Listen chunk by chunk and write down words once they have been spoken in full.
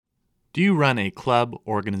Do you run a club,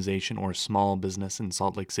 organization, or small business in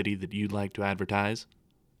Salt Lake City that you'd like to advertise?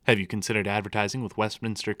 Have you considered advertising with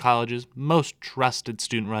Westminster College's most trusted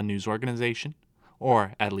student-run news organization?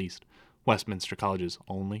 Or, at least, Westminster College's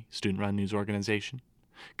only student-run news organization?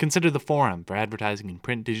 Consider the Forum for advertising in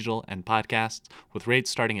print, digital, and podcasts with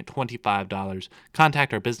rates starting at $25.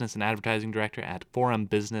 Contact our business and advertising director at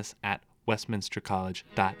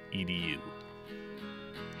forumbusiness@westminstercollege.edu.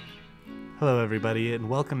 Hello, everybody, and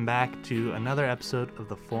welcome back to another episode of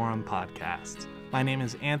the Forum Podcast. My name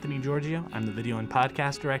is Anthony Giorgio. I'm the video and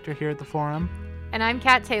podcast director here at the Forum. And I'm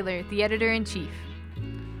Kat Taylor, the editor-in-chief.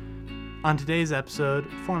 On today's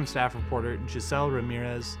episode, Forum staff reporter Gisselle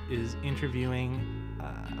Ramirez is interviewing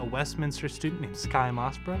a Westminster student named Skye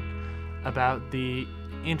Mossbrook about the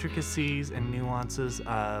intricacies and nuances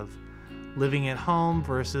of living at home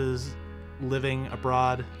versus living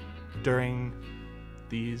abroad during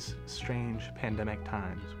these strange pandemic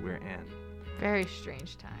times we're in. Very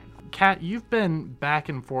strange time. Kat, you've been back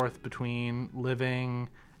and forth between living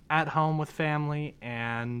at home with family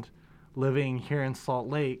and living here in Salt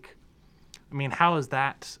Lake. I mean, how has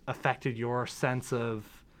that affected your sense of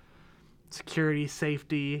security,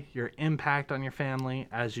 safety, your impact on your family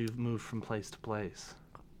as you've moved from place to place?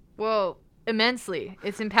 Well, immensely.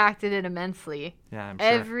 It's impacted it immensely. Yeah, I'm sure.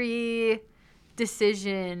 Every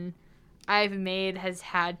decision I've made has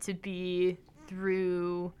had to be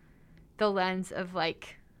through the lens of,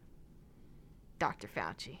 like, Dr.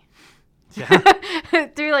 Fauci. Yeah.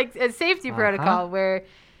 Through, like, a safety protocol where,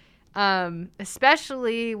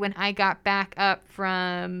 especially when I got back up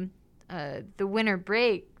from the winter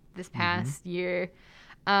break this past year,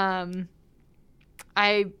 I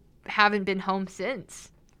haven't been home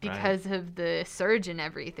since because of the surge and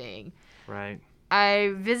everything. Right.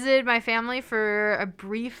 I visited my family for a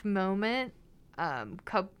brief moment,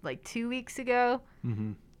 2 weeks ago.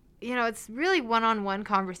 Mm-hmm. You know, it's really one-on-one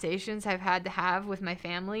conversations I've had to have with my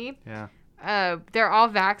family. Yeah. They're all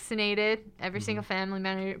vaccinated. Every single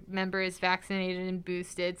family member is vaccinated and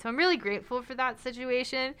boosted. So I'm really grateful for that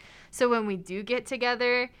situation. So when we do get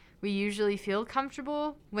together, we usually feel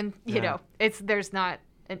comfortable when, you know, there's not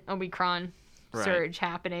an Omicron surge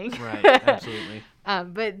happening. Right, absolutely.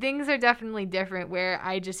 But things are definitely different where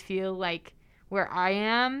I just feel like where I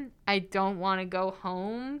am, I don't want to go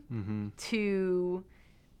home to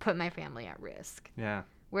put my family at risk. Yeah.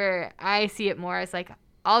 Where I see it more as like,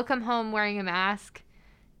 I'll come home wearing a mask,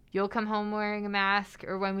 you'll come home wearing a mask,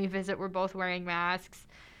 or when we visit, we're both wearing masks.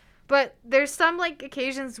 But there's some like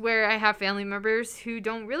occasions where I have family members who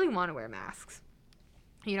don't really want to wear masks.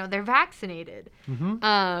 You know, they're vaccinated.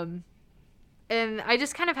 And I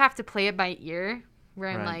just kind of have to play it by ear, where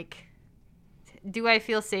I'm like, do I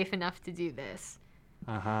feel safe enough to do this?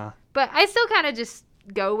 But I still kind of just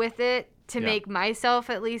go with it to make myself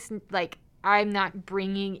at least, like, I'm not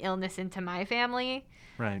bringing illness into my family.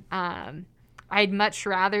 Right. I'd much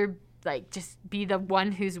rather, like, just be the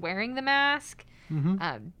one who's wearing the mask,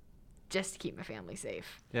 just to keep my family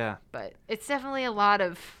safe. Yeah. But it's definitely a lot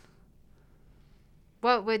of,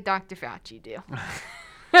 what would Dr. Fauci do?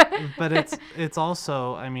 But it's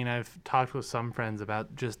also, I mean, I've talked with some friends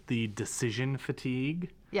about just the decision fatigue.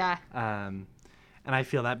 Yeah. And I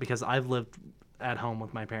feel that because I've lived at home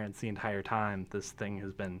with my parents the entire time this thing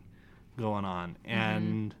has been going on.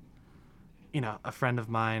 And, you know, a friend of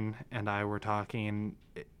mine and I were talking,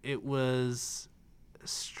 it was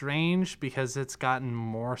strange because it's gotten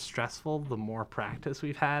more stressful the more practice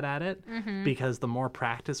we've had at it. Because the more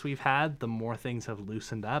practice we've had, the more things have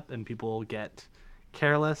loosened up and people get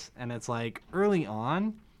careless. And it's like early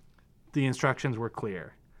on, the instructions were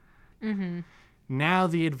clear. Now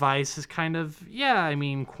the advice is kind of,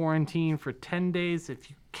 quarantine for 10 days if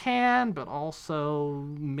you can, but also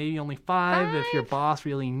maybe only 5 if your boss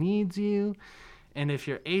really needs you. And if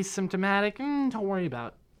you're asymptomatic, don't worry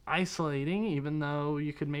about isolating, even though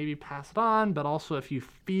you could maybe pass it on. But also if you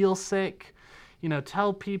feel sick, you know,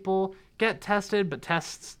 tell people, get tested, but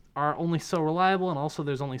tests are only so reliable, and also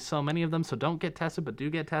there's only so many of them, so don't get tested, but do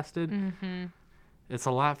get tested. It's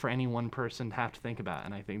a lot for any one person to have to think about,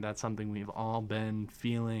 and I think that's something we've all been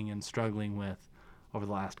feeling and struggling with over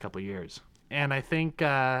the last couple of years. And I think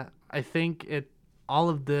all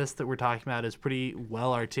of this that we're talking about is pretty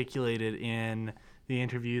well articulated in the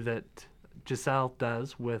interview that Gisselle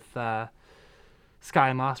does with Skye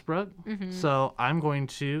Mossbrook. So I'm going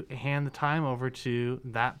to hand the time over to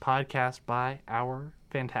that podcast by our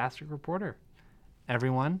fantastic reporter.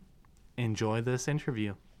 Everyone, enjoy this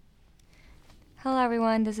interview. Hello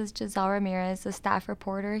everyone, this is Gisselle Ramirez, the staff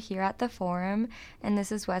reporter here at the Forum, and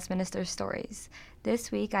this is Westminster Stories.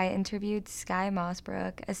 This week I interviewed Skye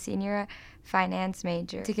Mossbrook, a senior finance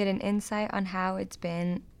major, to get an insight on how it's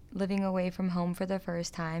been living away from home for the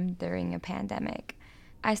first time during a pandemic.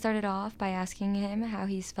 I started off by asking him how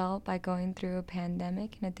he's felt by going through a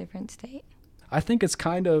pandemic in a different state. I think it's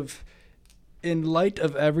kind of, in light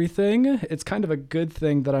of everything, it's kind of a good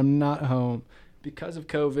thing that I'm not home. Because of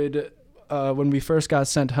COVID, when we first got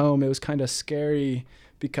sent home, it was kind of scary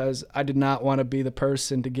because I did not want to be the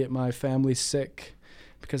person to get my family sick,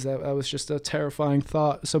 because that was just a terrifying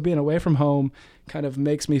thought. So being away from home kind of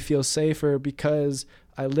makes me feel safer because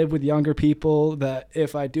I live with younger people that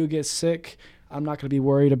if I do get sick, I'm not going to be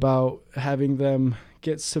worried about having them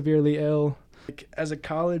get severely ill. Like, as a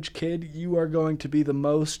college kid, you are going to be the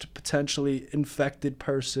most potentially infected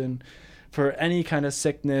person for any kind of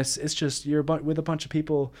sickness. It's just you're with a bunch of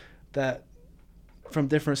people that from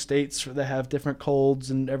different states that have different colds,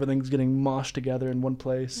 and everything's getting moshed together in one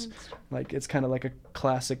place. Like, it's kind of like a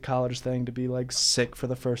classic college thing to be like sick for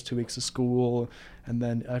the first 2 weeks of school, and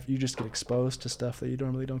then you just get exposed to stuff that you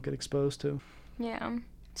normally don't get exposed to. Yeah,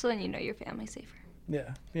 so then you know your family's safer.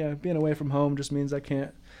 Yeah, being away from home just means I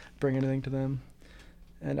can't bring anything to them,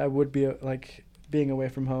 and I would be like, being away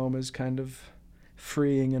from home is kind of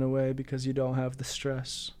freeing in a way because you don't have the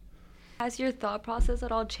stress. Has your thought process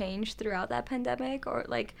at all changed throughout that pandemic, or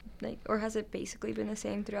or has it basically been the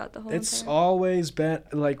same throughout the whole It's entire? always been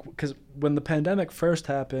like, because when the pandemic first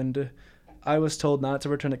happened, I was told not to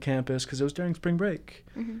return to campus because it was during spring break.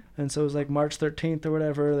 Mm-hmm. And so it was like March 13th or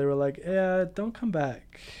whatever. They were like, yeah, don't come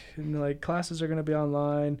back. And like, classes are going to be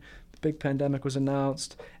online. The big pandemic was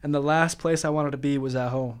announced. And the last place I wanted to be was at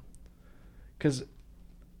home, because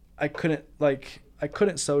I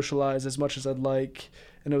couldn't socialize as much as I'd like.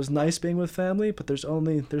 And it was nice being with family, but there's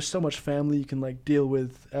so much family you can like deal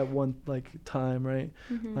with at one time, right?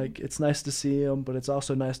 Mm-hmm. Like, it's nice to see them, but it's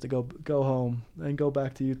also nice to go home and go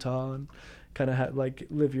back to Utah and kind of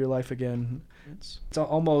live your life again. It's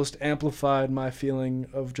almost amplified my feeling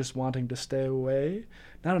of just wanting to stay away,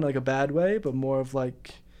 not in like a bad way, but more of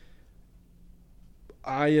like,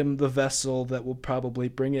 I am the vessel that will probably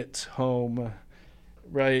bring it home,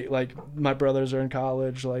 right? Like, my brothers are in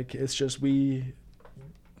college. Like, it's just we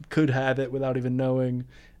could have it without even knowing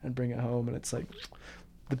and bring it home, and it's like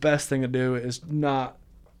the best thing to do is not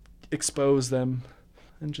expose them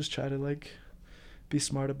and just try to like be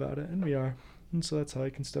smart about it, and we are, and so that's how I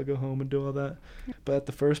can still go home and do all that. But at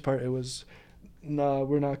the first part, it was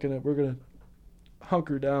we're gonna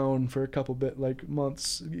hunker down for a couple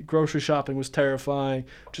months. Grocery shopping was terrifying,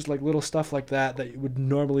 just like little stuff like that would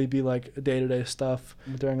normally be like day-to-day stuff.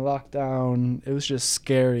 During lockdown, it was just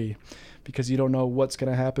scary because you don't know what's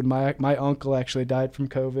going to happen. My uncle actually died from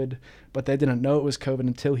COVID, but they didn't know it was COVID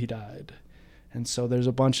until he died. And so there's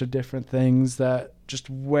a bunch of different things that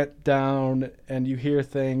just went down, and you hear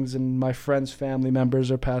things, and my friends' family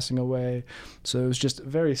members are passing away. So it was just a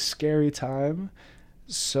very scary time.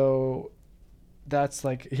 So that's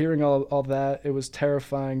like, hearing all that, it was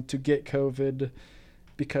terrifying to get COVID,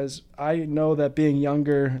 because I know that being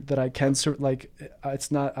younger that I can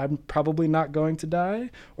I'm probably not going to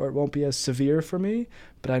die, or it won't be as severe for me.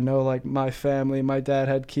 But I know like my family, my dad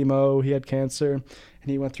had chemo, he had cancer,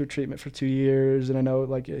 and he went through treatment for 2 years, and I know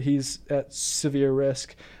like he's at severe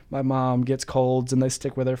risk. My mom gets colds and they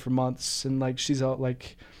stick with her for months, and like she's out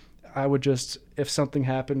like, I would just, if something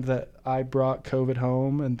happened that I brought COVID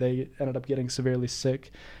home and they ended up getting severely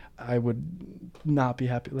sick, I would not be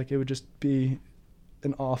happy. Like, it would just be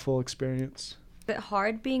an awful experience. Is it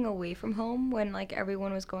hard being away from home when like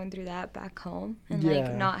everyone was going through that back home, and Yeah.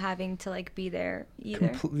 like not having to like be there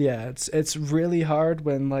either? It's really hard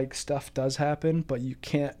when like stuff does happen, but you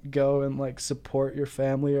can't go and like support your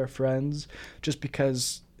family or friends, just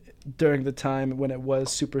because during the time when it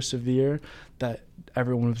was super severe, that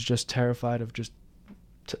everyone was just terrified of just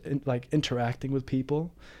interacting with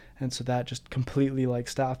people. And so that just completely like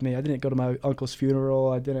stopped me. I didn't go to my uncle's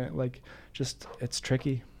funeral. I didn't it's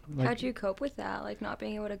tricky. Like, how'd you cope with that, like not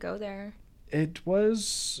being able to go there?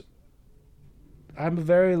 I'm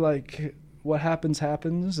very like, what happens,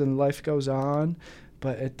 and life goes on,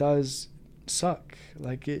 but it does suck.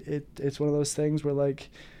 Like, it's one of those things where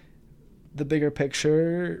like the bigger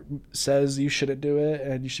picture says you shouldn't do it,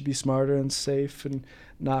 and you should be smarter and safe and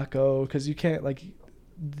not go, because you can't like,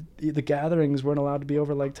 the gatherings weren't allowed to be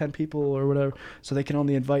over like 10 people or whatever, so they can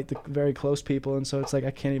only invite the very close people. And so it's like,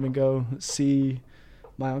 I can't even go see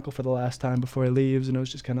my uncle for the last time before he leaves, and it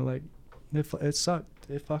was just kind of like, it sucked.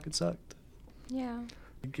 It fucking sucked. Yeah.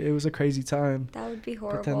 It was a crazy time. That would be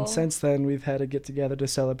horrible. But then since then, we've had to get together to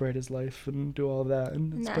celebrate his life and do all that.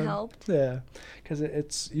 And that helped? Yeah, because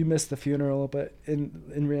it's you miss the funeral, but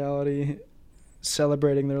in reality,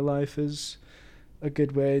 celebrating their life is a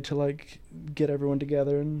good way to like get everyone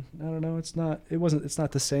together. And I don't know, it's not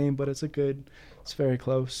the same, but it's very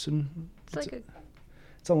close. And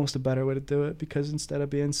it's almost a better way to do it, because instead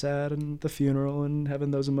of being sad and the funeral and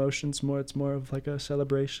having those emotions it's more of like a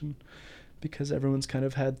celebration, because everyone's kind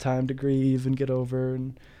of had time to grieve and get over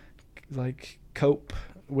and like cope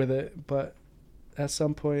with it. But at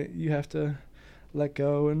some point you have to let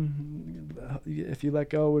go, and if you let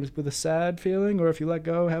go with a sad feeling, or if you let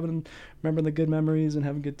go remembering the good memories and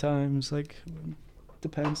having good times, like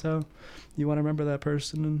depends how you want to remember that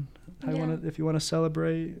person, and if you want to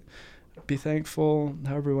celebrate, be thankful,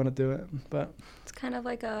 however you want to do it. But it's kind of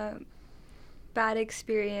like a bad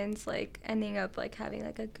experience, like ending up like having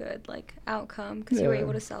like a good like outcome, because you were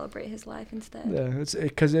able to celebrate his life instead. Yeah, it's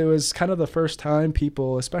because it was kind of the first time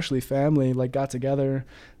people, especially family, like got together,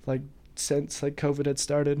 like since like COVID had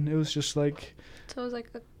started. It was just like, so it was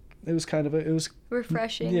like it was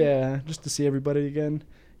refreshing. Yeah, just to see everybody again,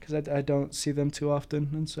 because I don't see them too often,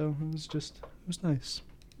 and so it was nice.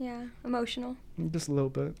 Yeah, emotional. Just a little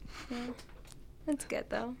bit. Yeah, that's good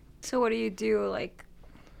though. So what do you do like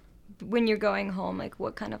when you're going home? Like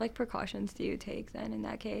what kind of like precautions do you take then in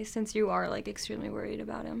that case, since you are like extremely worried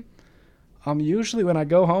about him? Usually when I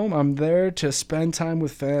go home, I'm there to spend time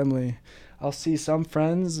with family. I'll see some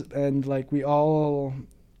friends, and like we all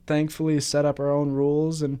thankfully set up our own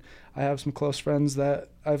rules, and I have some close friends that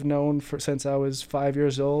I've known since I was 5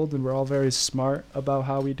 years old, and we're all very smart about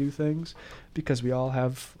how we do things, because we all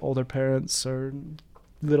have older parents or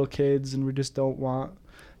little kids, and we just don't want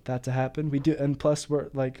that to happen. We do, and plus we're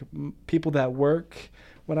like people that work.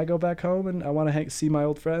 When I go back home and I want to see my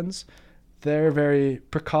old friends, they're very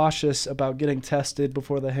precautious about getting tested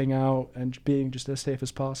before they hang out and being just as safe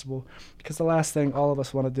as possible, because the last thing all of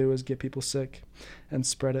us want to do is get people sick and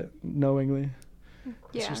spread it knowingly. Yeah.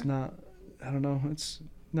 It's just not, I don't know, it's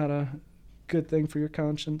not a good thing for your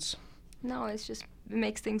conscience. No, it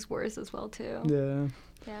makes things worse as well too. Yeah.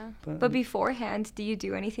 Yeah. But beforehand, do you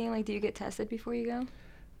do anything? Like, do you get tested before you go?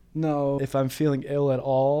 No. If I'm feeling ill at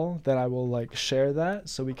all, then I will like share that,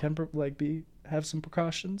 so we can have some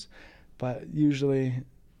precautions. But usually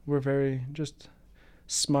we're very just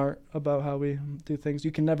smart about how we do things.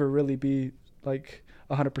 You can never really be like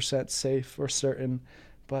 100% safe or certain,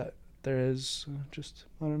 but there is just,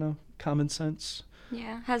 I don't know, common sense.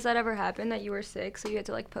 Yeah. Has that ever happened that you were sick so you had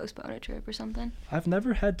to like postpone a trip or something? I've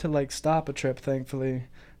never had to like stop a trip, thankfully.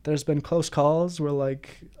 There's been close calls where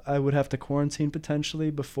like I would have to quarantine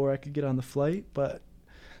potentially before I could get on the flight, but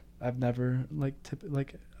I've never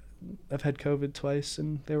I've had COVID twice,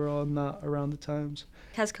 and they were all not around the times.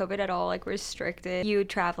 Has COVID at all like restricted you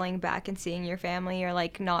traveling back and seeing your family, or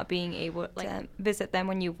like not being able to visit them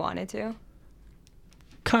when you wanted to?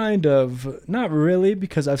 Kind of. Not really,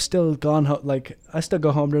 because I've still gone I still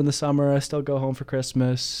go home during the summer. I still go home for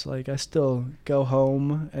Christmas. Like I still go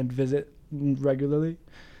home and visit regularly.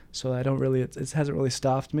 So I don't really, it hasn't really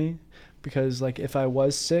stopped me, because like if I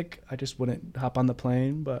was sick, I just wouldn't hop on the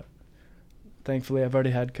plane, but thankfully I've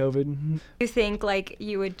already had COVID. Do you think like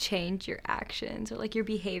you would change your actions or like your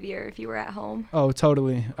behavior if you were at home? Oh,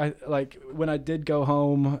 totally. I like when I did go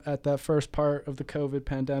home at that first part of the COVID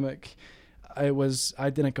pandemic, I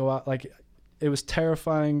didn't go out. Like it was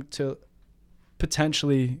terrifying to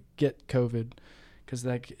potentially get COVID, because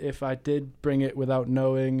like if I did bring it without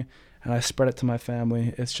knowing and I spread it to my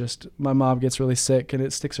family, it's just my mom gets really sick and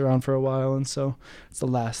it sticks around for a while, and so it's the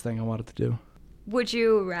last thing I wanted to do. Would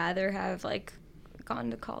you rather have like gone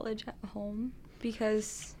to college at home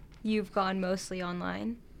because you've gone mostly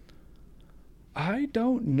online? I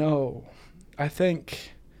don't know. I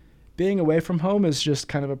think being away from home is just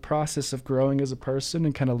kind of a process of growing as a person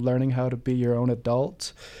and kind of learning how to be your own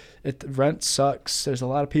adult. Rent sucks. There's a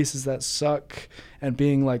lot of pieces that suck, and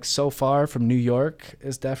being like so far from New York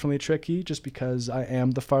is definitely tricky, just because I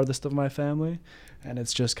am the farthest of my family. And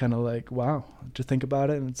it's just kind of like, wow, to think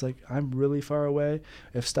about it. And it's like, I'm really far away.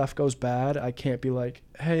 If stuff goes bad, I can't be like,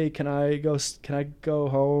 hey, can I go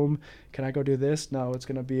home? Can I go do this? No, it's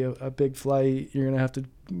going to be a big flight. You're going to have to,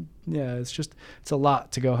 it's a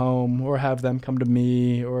lot to go home or have them come to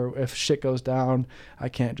me. Or if shit goes down, I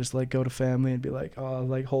can't just like go to family and be like, oh,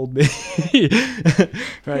 like hold me.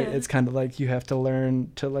 Right. Yeah. It's kind of like you have to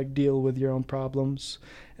learn to like deal with your own problems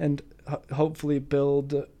and hopefully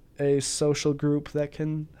build a social group that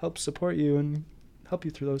can help support you and help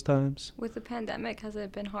you through those times. With the pandemic, has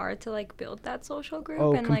it been hard to like build that social group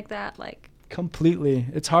like that? Like completely.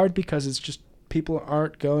 It's hard because it's just people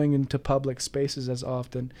aren't going into public spaces as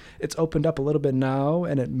often. It's opened up a little bit now,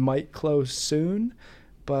 and it might close soon,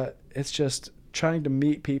 but it's just trying to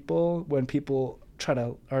meet people when people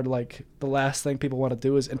are like, the last thing people want to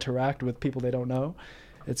do is interact with people they don't know.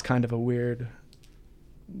 It's kind of a weird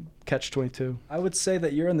catch-22. I would say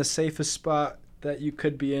that you're in the safest spot that you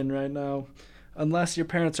could be in right now, unless your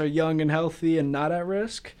parents are young and healthy and not at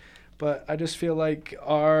risk. But I just feel like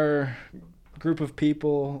our group of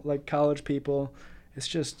people, like college people,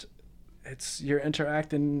 you're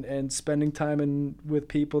interacting and spending time with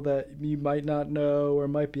people that you might not know or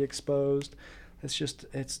might be exposed.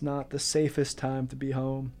 It's not the safest time to be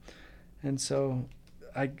home. And so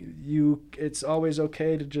it's always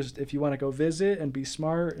okay to just, if you want to go visit and be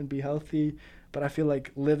smart and be healthy, but I feel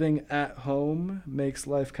like living at home makes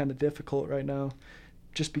life kind of difficult right now,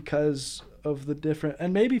 just because of the different,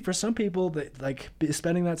 and maybe for some people that like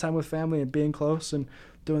spending that time with family and being close and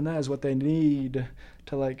doing that is what they need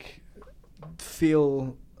to like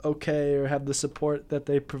feel okay or have the support that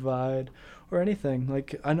they provide or anything.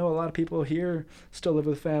 Like, I know a lot of people here still live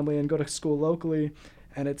with family and go to school locally,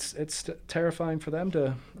 and it's terrifying for them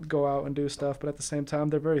to go out and do stuff, but at the same time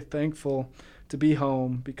they're very thankful to be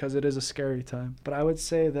home because it is a scary time. But I would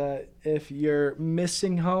say that if you're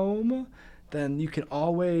missing home, then you can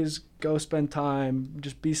always go spend time,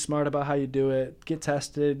 just be smart about how you do it, get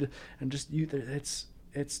tested, and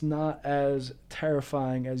it's not as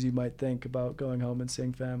terrifying as you might think about going home and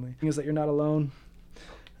seeing family. The thing is that you're not alone,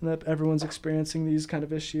 and that everyone's experiencing these kind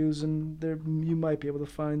of issues, and you might be able to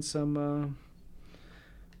find something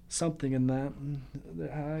in that.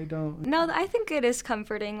 I don't. No, I think it is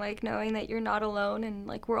comforting, like knowing that you're not alone, and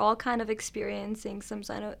like we're all kind of experiencing some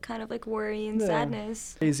kind of like worry and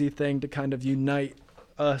sadness. Crazy thing to kind of unite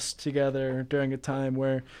us together during a time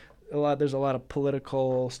where there's a lot of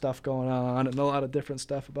political stuff going on and a lot of different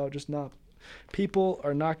stuff about just people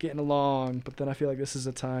are not getting along. But then I feel like this is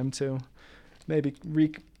a time to maybe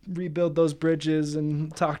rebuild those bridges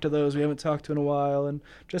and talk to those we haven't talked to in a while and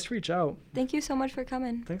just reach out. Thank you so much for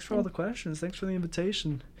coming. Thanks for all the questions. Thanks for the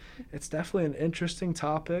invitation. It's definitely an interesting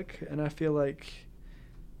topic, and I feel like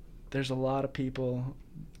there's a lot of people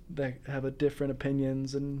that have different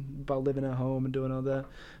opinions about living at home and doing all that.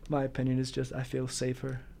 My opinion is just I feel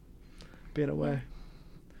safer being away.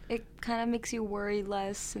 It kind of makes you worry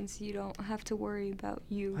less since you don't have to worry about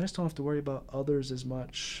you. I just don't have to worry about others as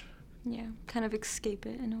much. Yeah, kind of escape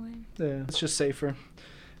it in a way. Yeah, it's just safer.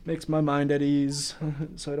 Makes my mind at ease,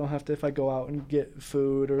 so I don't have to, if I go out and get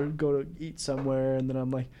food or go to eat somewhere and then I'm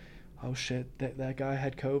like, oh shit, that guy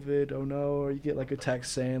had COVID, oh no, or you get like a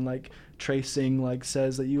text saying like tracing like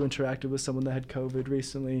says that you interacted with someone that had COVID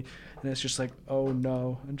recently, and it's just like, oh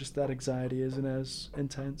no, and just that anxiety isn't as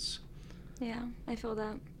intense. Yeah, I feel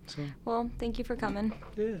that. So, well, thank you for coming.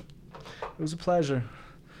 Yeah, it was a pleasure.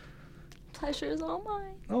 Pleasure is all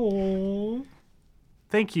mine. Oh.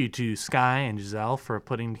 Thank you to Skye and Gisselle for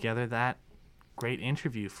putting together that great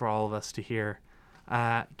interview for all of us to hear.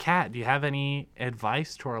 Kat, do you have any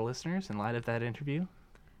advice to our listeners in light of that interview?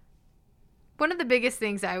 One of the biggest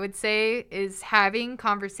things I would say is having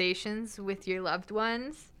conversations with your loved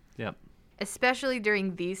ones. Yep. Especially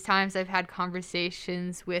during these times, I've had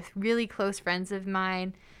conversations with really close friends of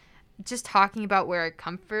mine, just talking about where our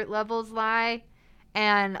comfort levels lie.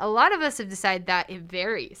 And a lot of us have decided that it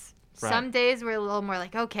varies. Right. Some days we're a little more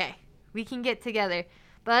like, okay, we can get together.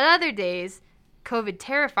 But other days, COVID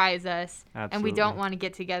terrifies us. Absolutely. And we don't want to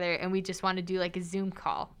get together and we just want to do like a Zoom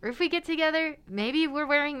call. Or if we get together, maybe we're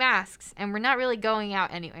wearing masks and we're not really going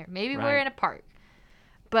out anywhere. Maybe we're in a park.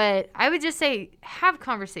 But I would just say have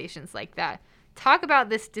conversations like that. Talk about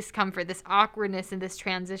this discomfort, this awkwardness, and this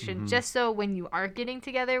transition, just so when you are getting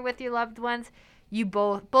together with your loved ones, you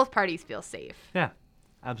both parties feel safe. Yeah,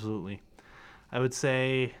 absolutely. I would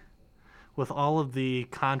say with all of the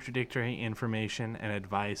contradictory information and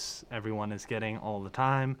advice everyone is getting all the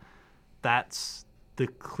time, that's the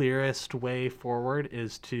clearest way forward,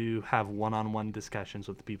 is to have one-on-one discussions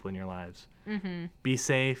with the people in your lives. Mm-hmm. Be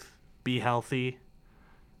safe, be healthy,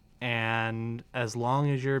 and as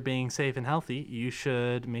long as you're being safe and healthy, you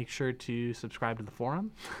should make sure to subscribe to the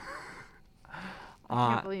forum.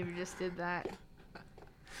 I can't believe you just did that.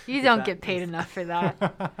 You don't get paid enough for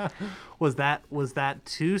that. Was that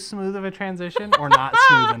too smooth of a transition or not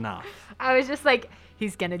smooth enough? I was just like,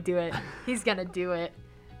 he's going to do it. He's going to do it.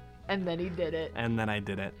 And then he did it. And then I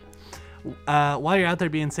did it. While you're out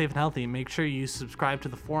there being safe and healthy, make sure you subscribe to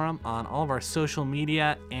the forum on all of our social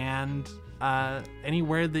media and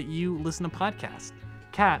anywhere that you listen to podcasts.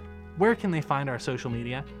 Kat, where can they find our social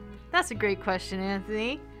media? That's a great question,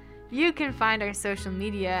 Anthony. You can find our social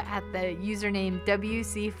media at the username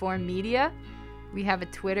WC4Media. We have a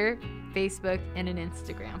Twitter, Facebook, and an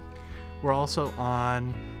Instagram. We're also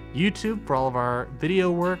on YouTube for all of our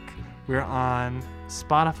video work. We're on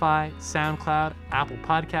Spotify, SoundCloud, Apple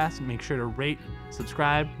Podcasts. Make sure to rate,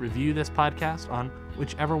 subscribe, review this podcast on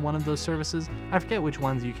whichever one of those services. I forget which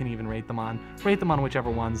ones you can even rate them on. Rate them on whichever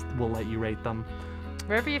ones will let you rate them.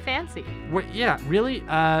 Wherever you fancy. Really,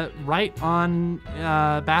 right on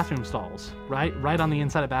bathroom stalls. Right on the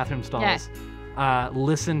inside of bathroom stalls. Yeah.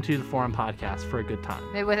 Listen to the Forum podcast for a good time.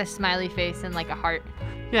 With a smiley face and like a heart.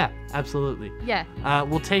 Yeah, absolutely. Yeah.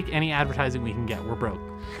 We'll take any advertising we can get. We're broke,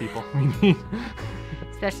 people.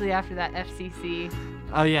 Especially after that FCC.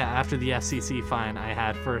 Oh yeah, after the FCC fine I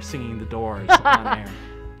had for singing The Doors on air.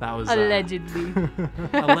 That was allegedly.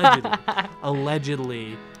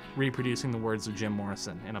 allegedly reproducing the words of Jim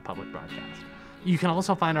Morrison in a public broadcast. You can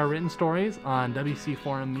also find our written stories on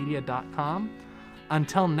wcforummedia.com.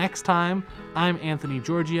 Until next time, I'm Anthony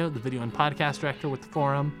Giorgio, the video and podcast director with the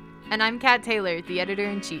Forum. And I'm Kat Taylor, the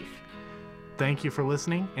editor-in-chief. Thank you for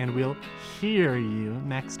listening, and we'll hear you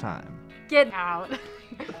next time. Get out.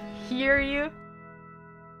 Hear you?